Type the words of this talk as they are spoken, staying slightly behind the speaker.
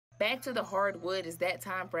Back to the hardwood. It's that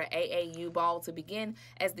time for AAU ball to begin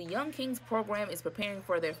as the Young Kings program is preparing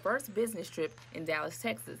for their first business trip in Dallas,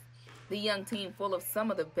 Texas. The young team, full of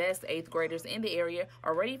some of the best 8th graders in the area,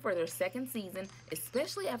 are ready for their second season,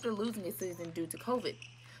 especially after losing a season due to COVID.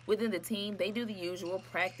 Within the team, they do the usual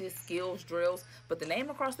practice, skills, drills, but the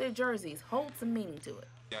name across their jerseys holds some meaning to it.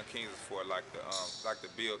 Young Kings is for like the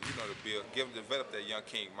build, develop that young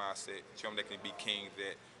king mindset, show them they can be kings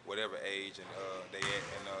at whatever age and they at,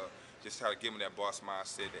 and just try to give them that boss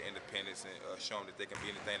mindset, the independence, and show them that they can be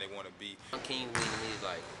anything they want to be. Young king meaning is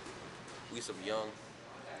like we some young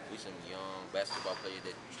basketball players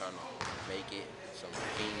that trying to make it, some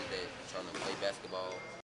kings that trying to play basketball.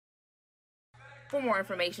 For more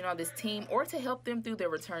information on this team or to help them through their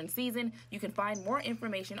return season, you can find more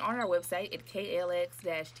information on our website at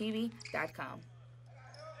klx-tv.com.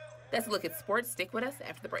 That's a look at sports. Stick with us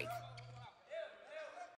after the break.